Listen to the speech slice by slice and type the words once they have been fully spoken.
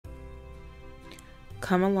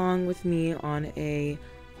Come along with me on a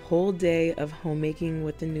whole day of homemaking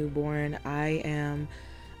with a newborn. I am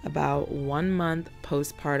about 1 month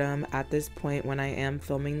postpartum at this point when I am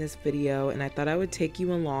filming this video, and I thought I would take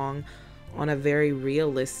you along on a very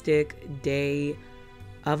realistic day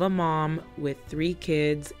of a mom with 3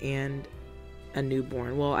 kids and a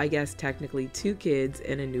newborn. Well, I guess technically 2 kids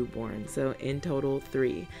and a newborn, so in total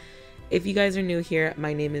 3. If you guys are new here,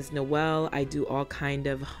 my name is Noelle. I do all kind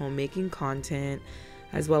of homemaking content,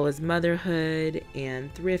 as well as motherhood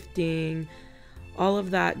and thrifting, all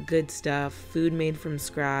of that good stuff, food made from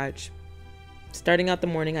scratch. Starting out the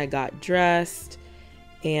morning, I got dressed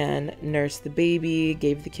and nursed the baby,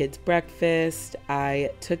 gave the kids breakfast.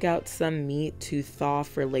 I took out some meat to thaw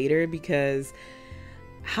for later, because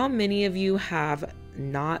how many of you have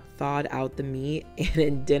not thawed out the meat and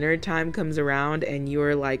then dinner time comes around and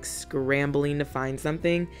you're like scrambling to find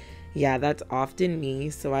something? Yeah, that's often me.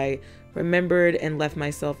 So I remembered and left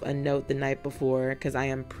myself a note the night before, because I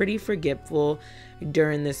am pretty forgetful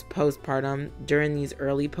during this postpartum, during these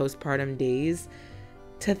early postpartum days,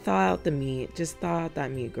 to thaw out the meat. Just thaw out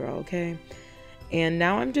that meat, girl, okay? And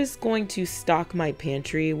now I'm just going to stock my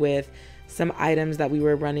pantry with some items that we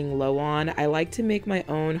were running low on. I like to make my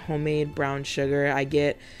own homemade brown sugar. I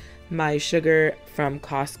get my sugar from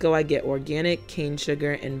Costco. I get organic cane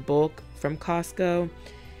sugar in bulk from Costco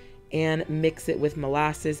and mix it with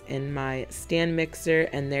molasses in my stand mixer,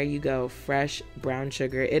 and there you go, fresh brown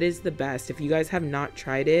sugar. It is the best. If you guys have not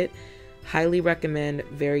tried it, highly recommend.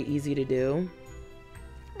 Very easy to do.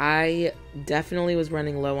 I definitely was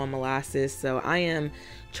running low on molasses, so I am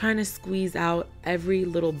trying to squeeze out every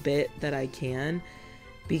little bit that I can,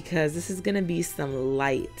 because this is gonna be some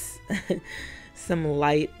light some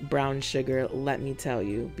light brown sugar, let me tell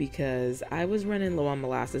you, because I was running low on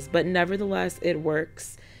molasses, but nevertheless it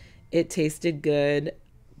works. It tasted good,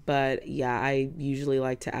 but yeah, I usually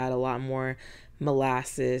like to add a lot more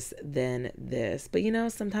molasses than this. But you know,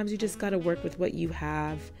 sometimes you just gotta work with what you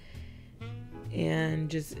have and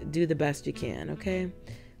just do the best you can, okay?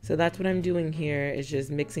 So that's what I'm doing here, is just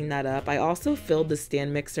mixing that up. I also filled the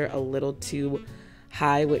stand mixer a little too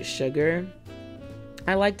high with sugar.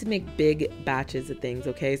 I like to make big batches of things,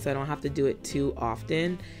 okay? So I don't have to do it too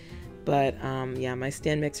often. But yeah, my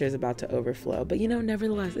stand mixer is about to overflow. But you know,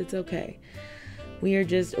 nevertheless, it's okay. We are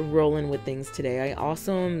just rolling with things today. I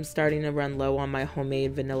also am starting to run low on my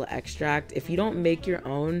homemade vanilla extract. If you don't make your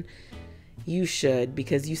own, you should,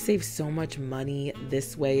 because you save so much money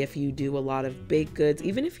this way if you do a lot of baked goods.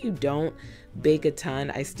 Even if you don't bake a ton,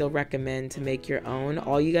 I still recommend to make your own.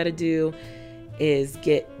 All you got to do is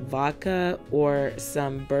get vodka or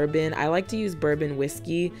some bourbon. I like to use bourbon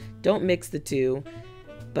whiskey. Don't mix the two,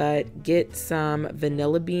 but get some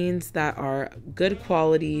vanilla beans that are good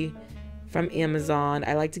quality from Amazon.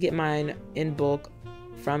 I like to get mine in bulk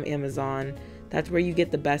from Amazon. That's where you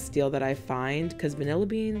get the best deal that I find, because vanilla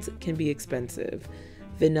beans can be expensive.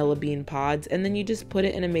 Vanilla bean pods, and then you just put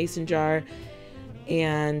it in a mason jar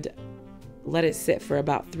and let it sit for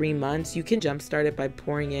about 3 months. You can jumpstart it by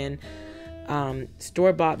pouring in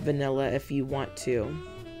store-bought vanilla if you want to,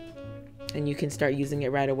 and you can start using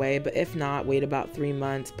it right away. But if not, wait about 3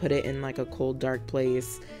 months, put it in like a cold, dark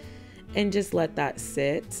place, and just let that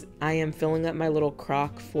sit. I am filling up my little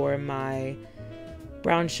crock for my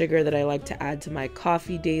brown sugar that I like to add to my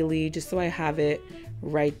coffee daily, just so I have it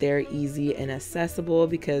right there, easy and accessible,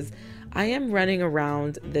 because I am running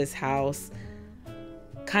around this house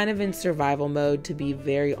kind of in survival mode, to be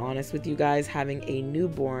very honest with you guys, having a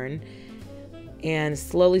newborn and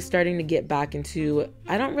slowly starting to get back into,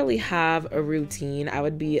 I don't really have a routine. I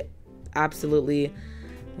would be absolutely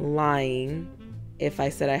lying if I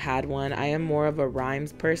said I had one. I am more of a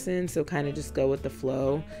rhymes person, so kind of just go with the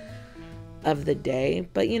flow of the day.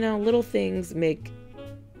 But you know, little things make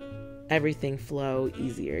everything flow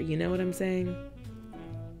easier, you know what I'm saying?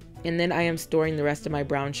 And then I am storing the rest of my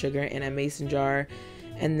brown sugar in a mason jar,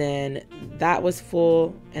 and then that was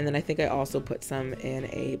full, and then I think I also put some in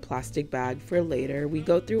a plastic bag for later. We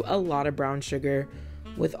go through a lot of brown sugar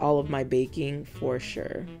with all of my baking for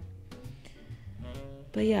sure.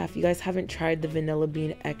 But yeah, if you guys haven't tried the vanilla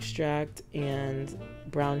bean extract and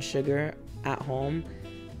brown sugar at home,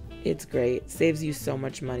 it's great. Saves you so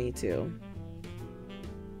much money too.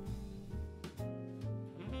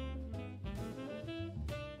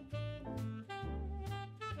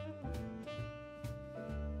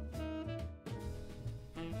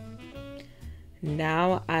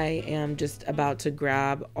 Now I am just about to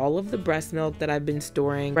grab all of the breast milk that I've been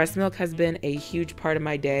storing. Breast milk has been a huge part of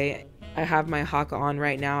my day. I have my Haka on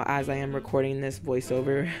right now as I am recording this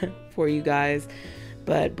voiceover for you guys.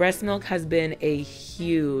 But breast milk has been a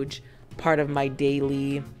huge part of my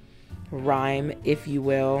daily rhyme, if you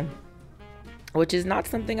will, which is not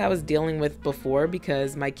something I was dealing with before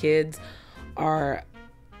because my kids are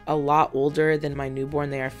a lot older than my newborn.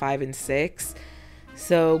 They are 5 and 6.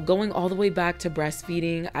 So going all the way back to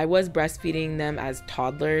breastfeeding, I was breastfeeding them as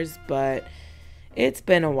toddlers, but it's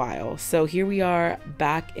been a while. So here we are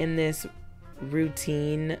back in this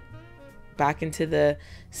routine, back into the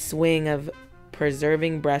swing of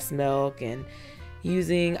preserving breast milk and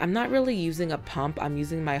I'm not really using a pump, I'm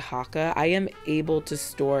using my Haka. I am able to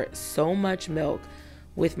store so much milk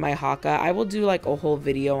with my Haka. I will do like a whole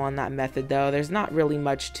video on that method though. There's not really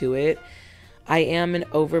much to it. I am an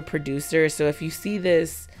overproducer, so if you see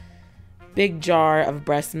this big jar of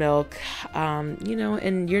breast milk, you know,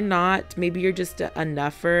 and you're not, maybe you're just a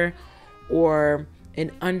nuffer or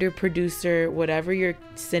an underproducer, whatever your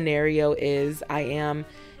scenario is, I am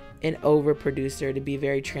an overproducer, to be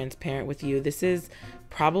very transparent with you. This is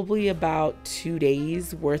probably about 2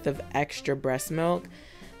 days worth of extra breast milk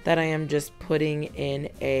that I am just putting in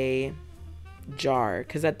a jar,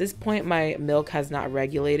 because at this point my milk has not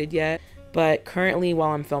regulated yet, but currently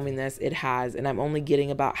while I'm filming this it has, and I'm only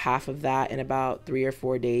getting about half of that in about 3 or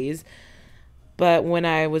 4 days. But when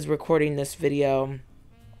I was recording this video,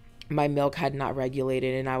 my milk had not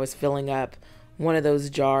regulated and I was filling up one of those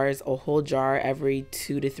jars, a whole jar, every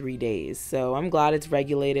 2 to 3 days. So I'm glad it's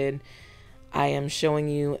regulated. I am showing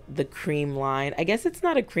you the cream line. I guess it's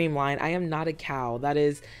not a cream line. I am not a cow. That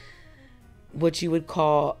is what you would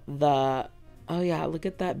call the, oh yeah, look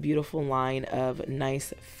at that beautiful line of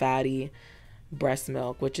nice fatty breast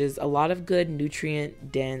milk, which is a lot of good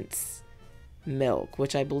nutrient dense milk,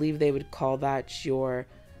 which I believe they would call that your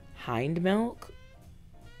hind milk,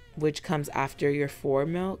 which comes after your fore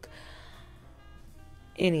milk.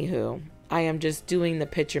 Anywho, I am just doing the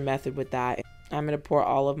pitcher method with that. I'm going to pour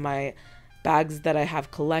all of my bags that I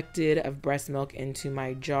have collected of breast milk into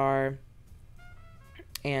my jar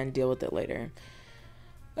and deal with it later.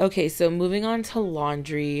 Okay, so moving on to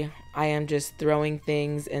laundry, I am just throwing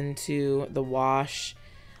things into the wash.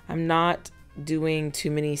 I'm not doing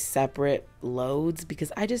too many separate loads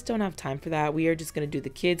because I just don't have time for that. We are just going to do the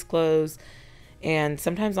kids' clothes, and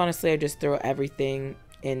sometimes honestly I just throw everything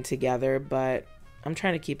in together, but I'm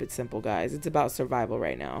trying to keep it simple, guys. It's about survival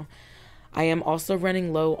right now. I am also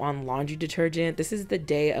running low on laundry detergent. This is the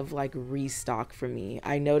day of like restock for me.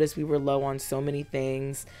 I noticed we were low on so many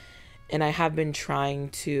things, and I have been trying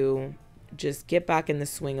to just get back in the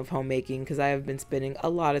swing of homemaking because I have been spending a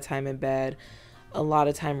lot of time in bed, a lot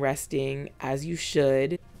of time resting, as you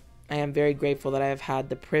should. I am very grateful that I have had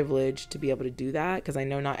the privilege to be able to do that because I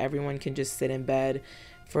know not everyone can just sit in bed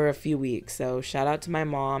for a few weeks. So shout out to my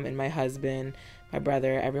mom and my husband, my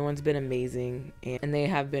brother. Everyone's been amazing, and they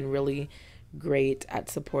have been really great at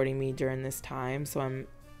supporting me during this time, so I'm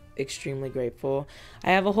extremely grateful.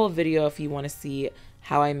 I have a whole video if you want to see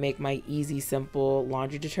how I make my easy, simple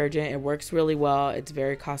laundry detergent. It works really well. It's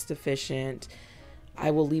very cost efficient.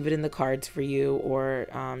 I will leave it in the cards for you, or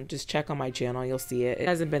just check on my channel. You'll see it. It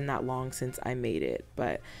hasn't been that long since I made it,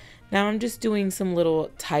 but now I'm just doing some little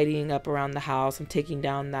tidying up around the house. I'm taking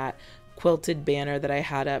down that quilted banner that I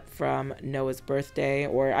had up from Noah's birthday,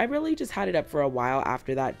 or I really just had it up for a while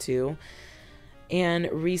after that too, and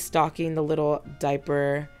restocking the little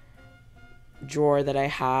diaper drawer that I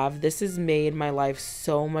have. This has made my life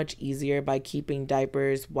so much easier by keeping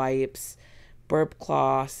diapers, wipes, burp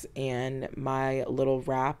cloths, and my little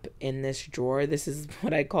wrap in this drawer. This is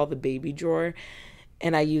what I call the baby drawer,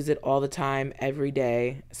 and I use it all the time, every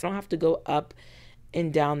day, so I don't have to go up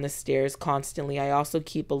and down the stairs constantly. I also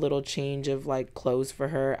keep a little change of like clothes for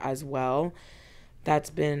her as well. That's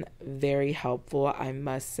been very helpful, I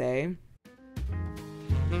must say.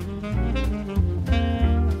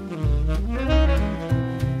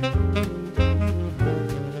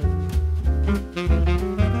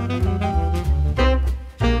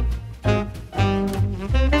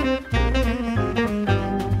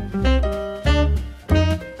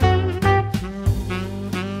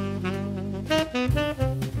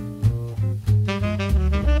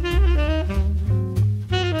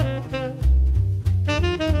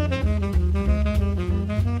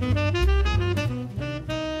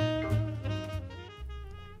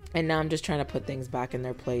 And now I'm just trying to put things back in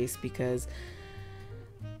their place because,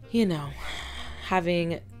 you know,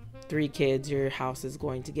 having 3 kids, your house is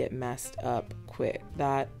going to get messed up quick.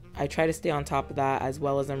 That I try to stay on top of that, as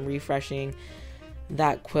well as I'm refreshing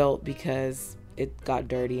that quilt because it got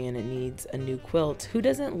dirty and it needs a new quilt. Who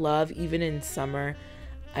doesn't love, even in summer,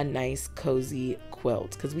 a nice cozy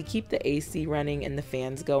quilt? Because we keep the AC running and the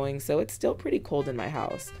fans going, so it's still pretty cold in my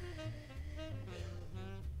house.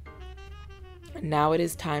 Now it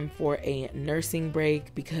is time for a nursing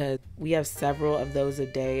break because we have several of those a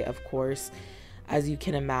day, of course. As you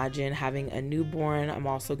can imagine, having a newborn, I'm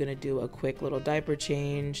also going to do a quick little diaper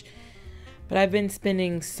change. But I've been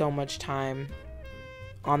spending so much time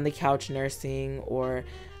on the couch nursing or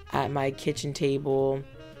at my kitchen table.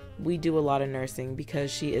 We do a lot of nursing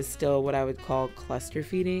because she is still what I would call cluster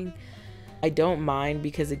feeding. I don't mind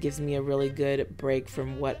because it gives me a really good break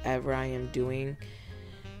from whatever I am doing.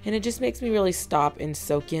 And it just makes me really stop and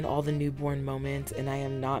soak in all the newborn moments, and I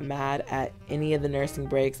am not mad at any of the nursing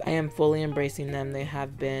breaks. I am fully embracing them. They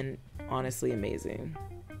have been honestly amazing.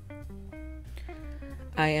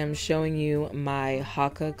 I am showing you my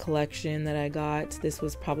Haka collection that I got. This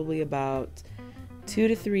was probably about 2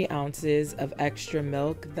 to 3 ounces of extra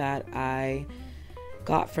milk that I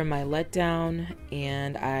got from my letdown,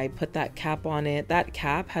 and I put that cap on it. That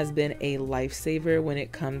cap has been a lifesaver when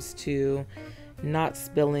it comes to not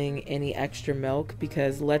spilling any extra milk,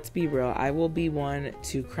 because let's be real, I will be one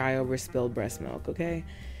to cry over spilled breast milk, okay?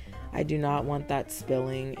 I do not want that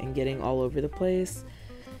spilling and getting all over the place.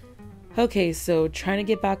 Okay, so trying to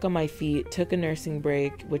get back on my feet, took a nursing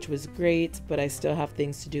break, which was great, but I still have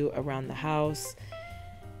things to do around the house.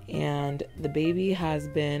 And the baby has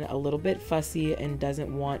been a little bit fussy and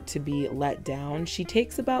doesn't want to be let down. She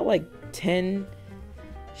takes about 10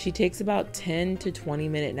 to 20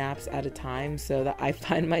 minute naps at a time, so that I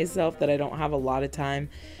find myself that I don't have a lot of time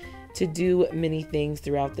to do many things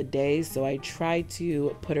throughout the day. So I try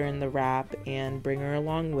to put her in the wrap and bring her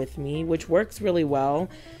along with me, which works really well.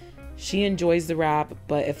 She enjoys the wrap,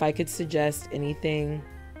 but if I could suggest anything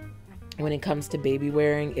when it comes to baby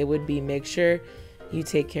wearing, it would be make sure you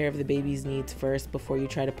take care of the baby's needs first before you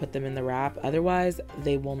try to put them in the wrap. Otherwise,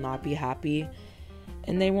 they will not be happy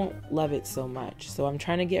and they won't love it so much. So I'm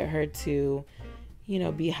trying to get her to,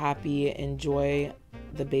 be happy, enjoy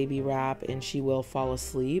the baby wrap, and she will fall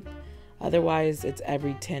asleep. Otherwise, it's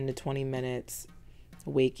every 10 to 20 minutes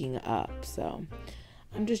waking up. So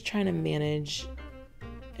I'm just trying to manage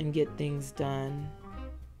and get things done.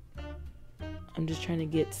 I'm just trying to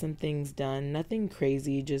get some things done. Nothing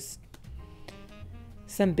crazy, just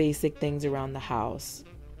some basic things around the house.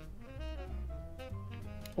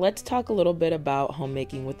 Let's talk a little bit about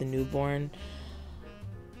homemaking with a newborn.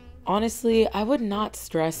 Honestly, I would not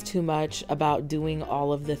stress too much about doing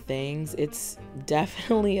all of the things. It's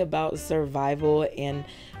definitely about survival and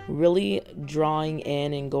really drawing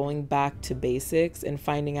in and going back to basics and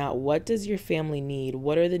finding out, what does your family need?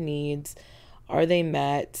 What are the needs? Are they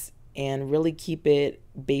met? And really keep it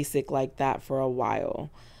basic like that for a while.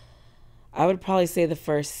 I would probably say the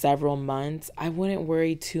first several months, I wouldn't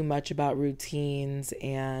worry too much about routines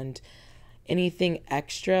and anything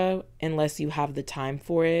extra unless you have the time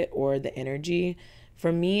for it or the energy.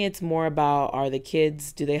 For me, it's more about, are the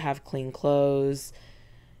kids, do they have clean clothes?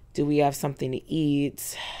 Do we have something to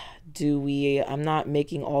eat? I'm not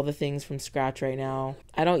making all the things from scratch right now.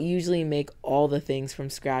 I don't usually make all the things from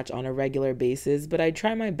scratch on a regular basis, but I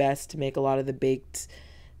try my best to make a lot of the baked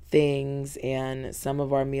things and some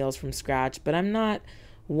of our meals from scratch. But I'm not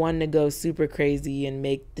one to go super crazy and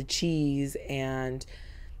make the cheese and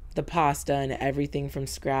the pasta and everything from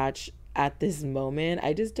scratch at this moment.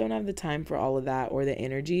 I just don't have the time for all of that or the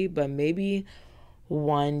energy, but maybe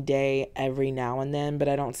one day every now and then. But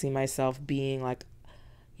I don't see myself being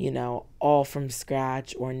all from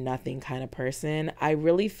scratch or nothing kind of person. I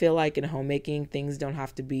really feel like in homemaking, things don't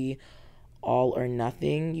have to be all or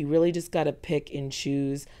nothing. You really just got to pick and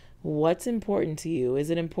choose what's important to you. Is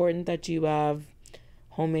it important that you have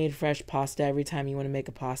homemade fresh pasta every time you want to make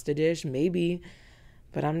a pasta dish? Maybe,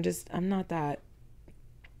 but it's not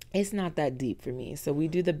that deep for me. So we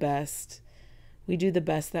do the best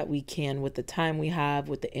that we can with the time we have,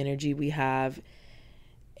 with the energy we have.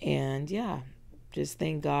 And yeah, just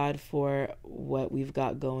thank God for what we've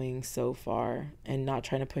got going so far, and not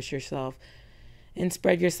trying to push yourself and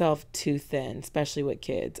spread yourself too thin, especially with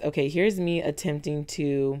kids. Okay, here's me attempting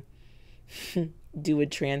to do a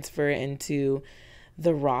transfer into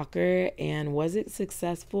the rocker, and was it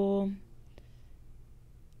successful?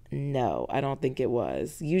 No, I don't think it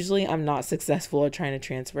was. Usually I'm not successful at trying to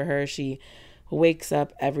transfer her. She wakes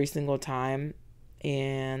up every single time,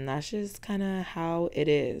 and that's just kind of how it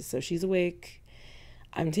is. So she's awake.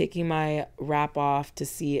 I'm taking my wrap off to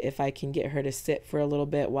see if I can get her to sit for a little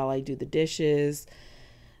bit while I do the dishes.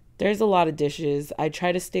 There's a lot of dishes. I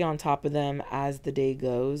try to stay on top of them as the day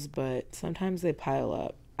goes, but sometimes they pile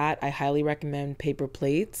up. I highly recommend paper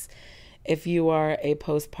plates if you are a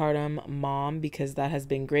postpartum mom, because that has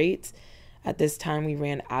been great. At this time, we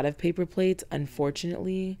ran out of paper plates,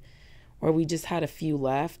 unfortunately, or we just had a few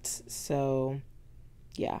left. So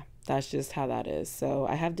yeah, That's just how that is. So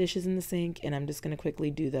I have dishes in the sink and I'm just going to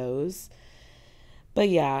quickly do those. But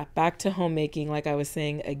yeah, back to homemaking. Like I was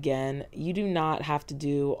saying again, you do not have to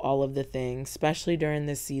do all of the things, especially during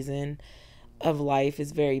this season of life.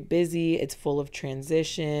 Is very busy. It's full of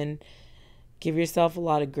transition. Give yourself a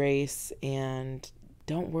lot of grace and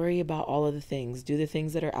don't worry about all of the things. Do the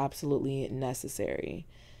things that are absolutely necessary.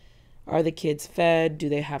 Are the kids fed? Do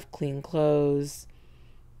they have clean clothes?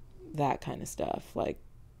 That kind of stuff. Like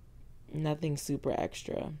nothing super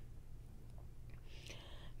extra.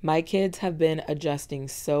 My kids have been adjusting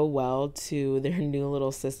so well to their new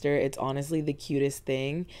little sister. It's honestly the cutest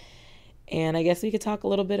thing. And I guess we could talk a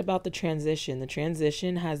little bit about the transition. The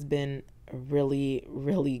transition has been really,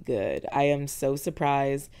 really good. I am so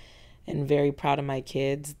surprised and very proud of my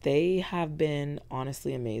kids. They have been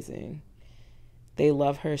honestly amazing. They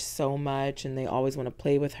love her so much and they always want to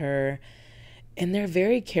play with her. And they're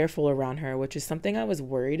very careful around her, which is something I was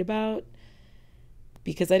worried about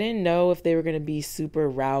because I didn't know if they were going to be super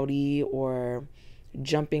rowdy or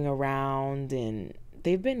jumping around. And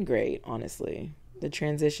they've been great, honestly. The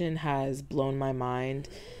transition has blown my mind.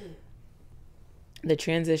 The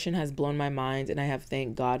transition has blown my mind, and I have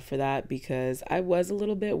thanked God for that because I was a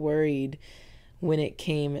little bit worried when it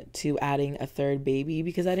came to adding a third baby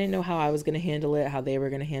because I didn't know how I was going to handle it, how they were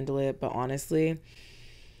going to handle it. But honestly,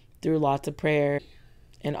 through lots of prayer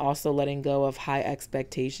and also letting go of high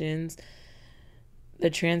expectations,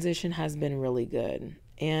 the transition has been really good.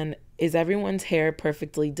 And is everyone's hair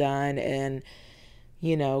perfectly done and,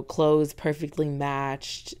 you know, clothes perfectly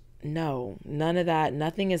matched? No, none of that.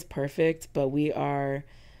 Nothing is perfect, but we are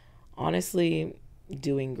honestly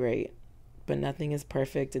doing great. But nothing is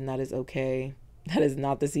perfect, and that is okay. That is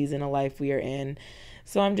not the season of life we are in.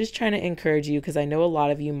 So I'm just trying to encourage you because I know a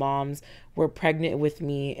lot of you moms were pregnant with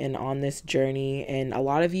me and on this journey, and a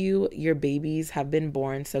lot of you, your babies have been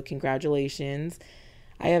born, so congratulations.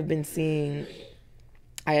 I have been seeing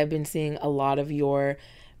a lot of your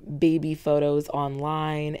baby photos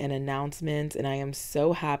online and announcements, and I am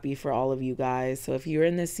so happy for all of you guys. So if you're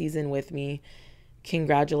in this season with me,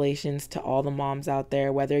 congratulations to all the moms out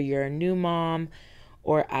there. Whether you're a new mom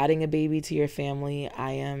or adding a baby to your family,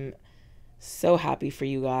 I am so happy for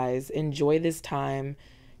you guys. Enjoy this time.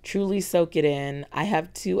 Truly soak it in. I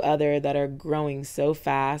have two other that are growing so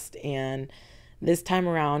fast, and this time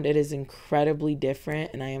around it is incredibly different,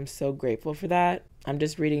 and I am so grateful for that. I'm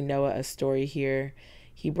just reading Noah a story here.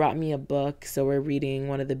 He brought me a book, so we're reading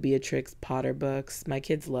one of the Beatrix Potter books. My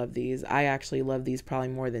kids love these. I actually love these probably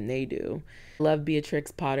more than they do. I love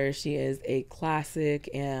Beatrix Potter. She is a classic,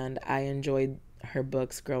 and I enjoyed her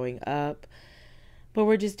books growing up. But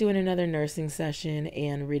we're just doing another nursing session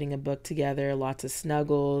and reading a book together, lots of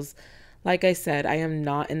snuggles. Like I said, I am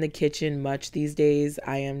not in the kitchen much these days.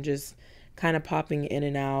 I am just kind of popping in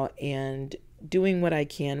and out and doing what I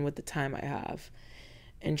can with the time I have,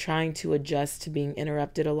 and trying to adjust to being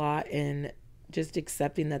interrupted a lot and just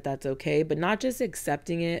accepting that that's okay, but not just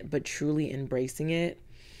accepting it, but truly embracing it.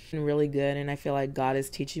 And really good. And I feel like God is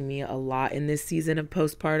teaching me a lot in this season of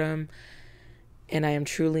postpartum. And I am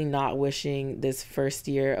truly not wishing this first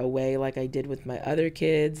year away like I did with my other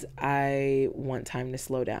kids. I want time to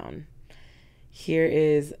slow down. Here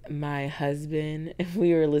is my husband. If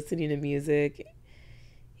we were listening to music,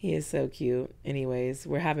 he is so cute. Anyways,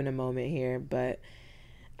 we're having a moment here, but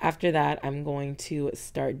after that, I'm going to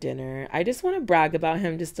start dinner. I just want to brag about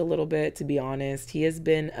him just a little bit, to be honest. He has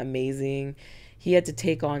been amazing. He had to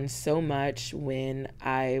take on so much when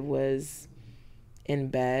I was in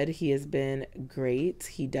bed. He has been great.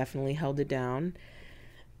 He definitely held it down.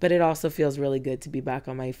 But it also feels really good to be back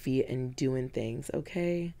on my feet and doing things,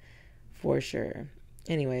 okay? For sure.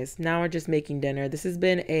 Anyways, now we're just making dinner. This has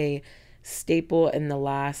been a staple in the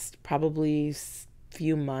last probably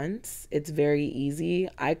few months. It's very easy.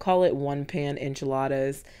 I call it one pan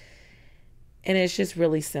enchiladas, and it's just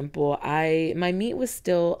really simple. My meat was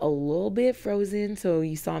still a little bit frozen, so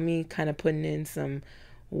you saw me kind of putting in some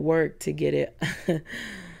work to get it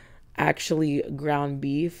actually ground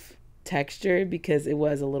beef texture because it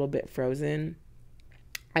was a little bit frozen.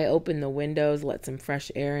 I opened the windows, let some fresh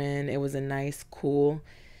air in. It was a nice cool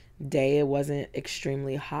day. It wasn't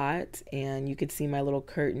extremely hot, and you could see my little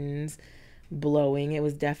curtains blowing. It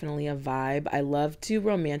was definitely a vibe. I love to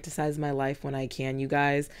romanticize my life when I can, you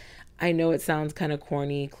guys. I know it sounds kind of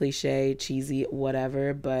corny, cliche, cheesy,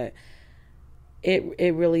 whatever, but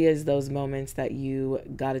it really is those moments that you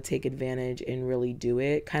got to take advantage and really do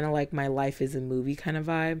it. Kind of like my life is a movie kind of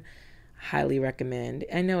vibe. Highly recommend.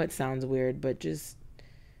 I know it sounds weird, but just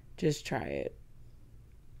try it.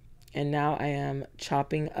 And now I am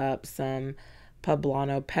chopping up some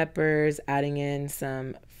poblano peppers, adding in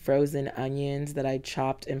some frozen onions that I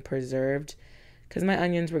chopped and preserved because my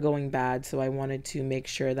onions were going bad. So I wanted to make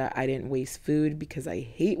sure that I didn't waste food because I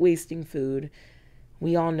hate wasting food.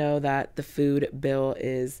 We all know that the food bill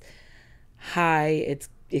is high. It's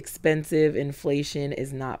expensive. Inflation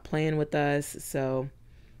is not playing with us. So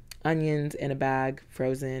onions in a bag,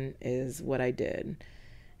 frozen, is what I did.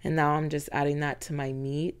 And now I'm just adding that to my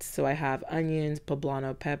meat. So I have onions,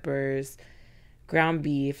 poblano peppers, ground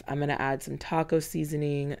beef. I'm going to add some taco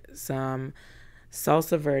seasoning, some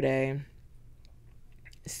salsa verde,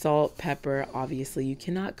 salt, pepper. Obviously, you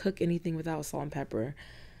cannot cook anything without salt and pepper.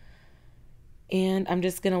 And I'm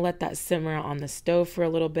just going to let that simmer on the stove for a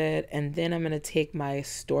little bit. And then I'm going to take my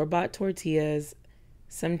store-bought tortillas,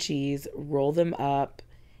 some cheese, roll them up,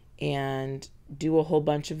 and do a whole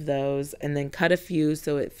bunch of those, and then cut a few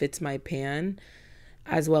so it fits my pan,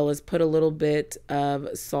 as well as put a little bit of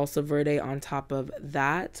salsa verde on top of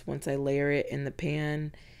that once I layer it in the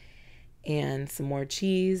pan, and some more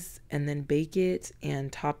cheese, and then bake it and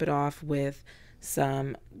top it off with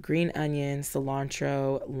some green onion,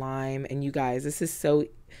 cilantro, lime. And you guys, this is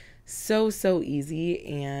so easy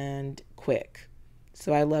and quick.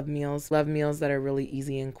 So I love meals that are really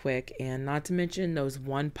easy and quick. And not to mention those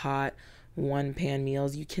one pot, one pan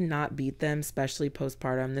meals. You cannot beat them, especially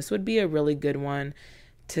postpartum. This would be a really good one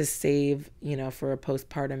to save, for a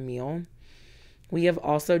postpartum meal. We have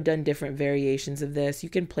also done different variations of this. You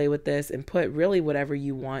can play with this and put really whatever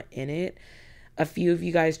you want in it. A few of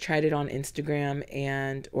you guys tried it on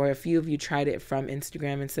Instagram, or a few of you tried it from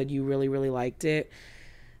Instagram and said you really, really liked it.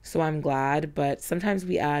 So I'm glad, but sometimes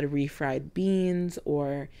we add refried beans,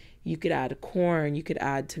 or you could add corn, you could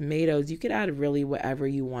add tomatoes, you could add really whatever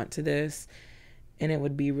you want to this, and it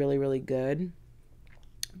would be really, really good.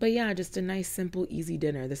 But yeah, just a nice, simple, easy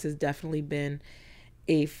dinner. This has definitely been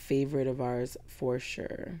a favorite of ours for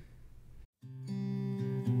sure.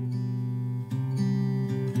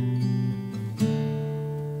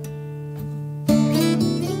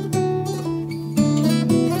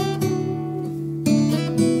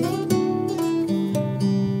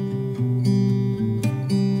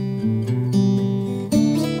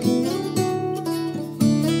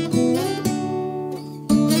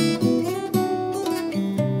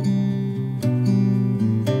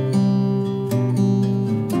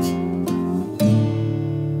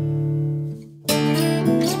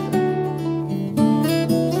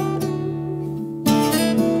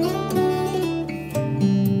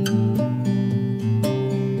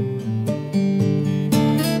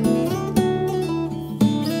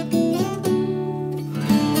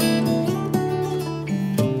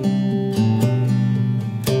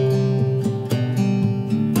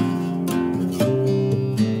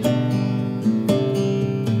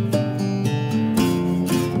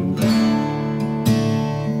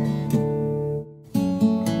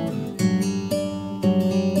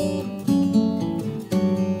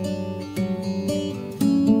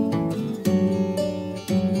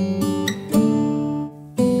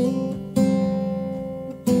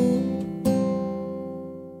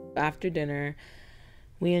 After dinner,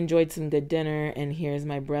 we enjoyed some good dinner, and here's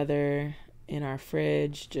my brother in our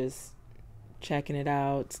fridge just checking it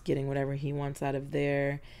out, getting whatever he wants out of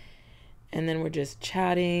there. And then we're just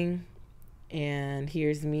chatting, and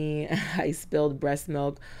here's me. I spilled breast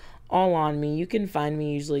milk all on me. You can find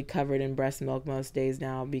me usually covered in breast milk most days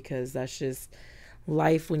now, because that's just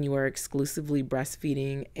life when you are exclusively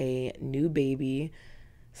breastfeeding a new baby.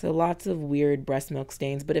 So lots of weird breast milk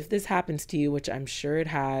stains. But if this happens to you, which I'm sure it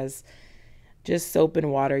has, just soap and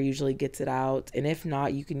water usually gets it out. And if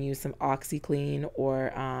not, you can use some OxyClean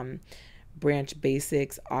or Branch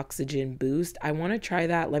Basics Oxygen Boost. I want to try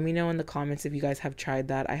that. Let me know in the comments if you guys have tried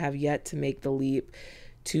that. I have yet to make the leap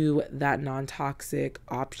to that non-toxic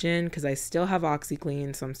option because I still have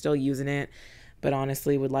OxyClean, so I'm still using it. But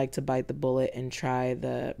honestly, would like to bite the bullet and try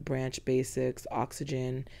the Branch Basics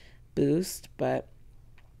Oxygen Boost. But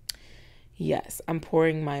yes, I'm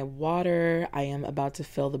pouring my water. I am about to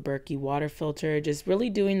fill the Berkey water filter. Just really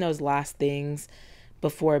doing those last things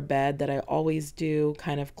before bed that I always do,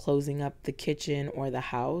 kind of closing up the kitchen or the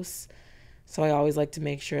house. So I always like to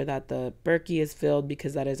make sure that the Berkey is filled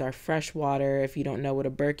because that is our fresh water. If you don't know what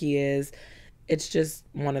a Berkey is, it's just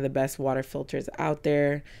one of the best water filters out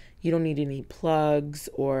there. You don't need any plugs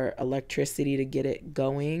or electricity to get it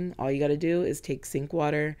going. All you got to do is take sink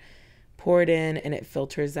water, pour it in, and it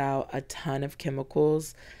filters out a ton of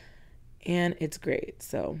chemicals, and it's great.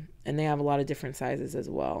 So, and they have a lot of different sizes as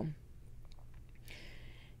well.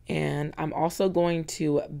 And I'm also going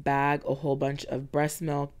to bag a whole bunch of breast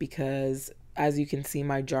milk because, as you can see,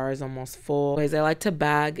 my jar is almost full. Anyways, I like to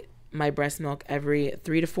bag my breast milk every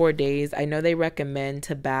 3 to 4 days. I know they recommend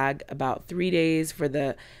to bag about 3 days for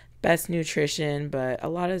the best nutrition, but a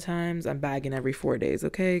lot of times I'm bagging every 4 days,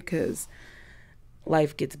 okay? Because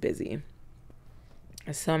life gets busy.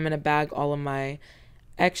 So I'm going to bag all of my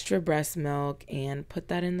extra breast milk and put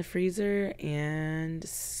that in the freezer and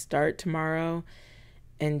start tomorrow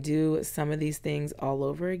and do some of these things all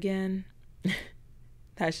over again.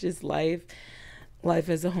 That's just life. Life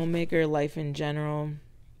as a homemaker, life in general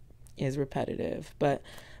is repetitive, but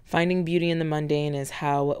finding beauty in the mundane is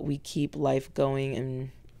how we keep life going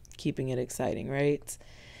and keeping it exciting, right?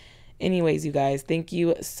 Anyways, you guys, thank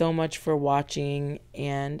you so much for watching,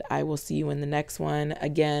 and I will see you in the next one.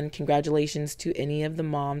 Again, congratulations to any of the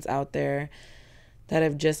moms out there that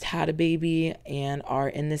have just had a baby and are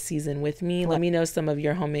in this season with me. Let me know some of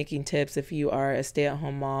your homemaking tips if you are a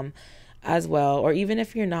stay-at-home mom as well, or even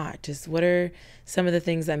if you're not. Just what are some of the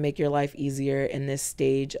things that make your life easier in this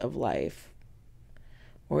stage of life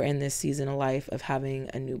or in this season of life of having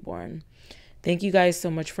a newborn? Thank you guys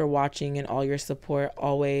so much for watching and all your support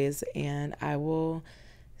always, and I will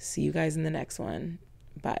see you guys in the next one.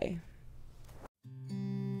 Bye.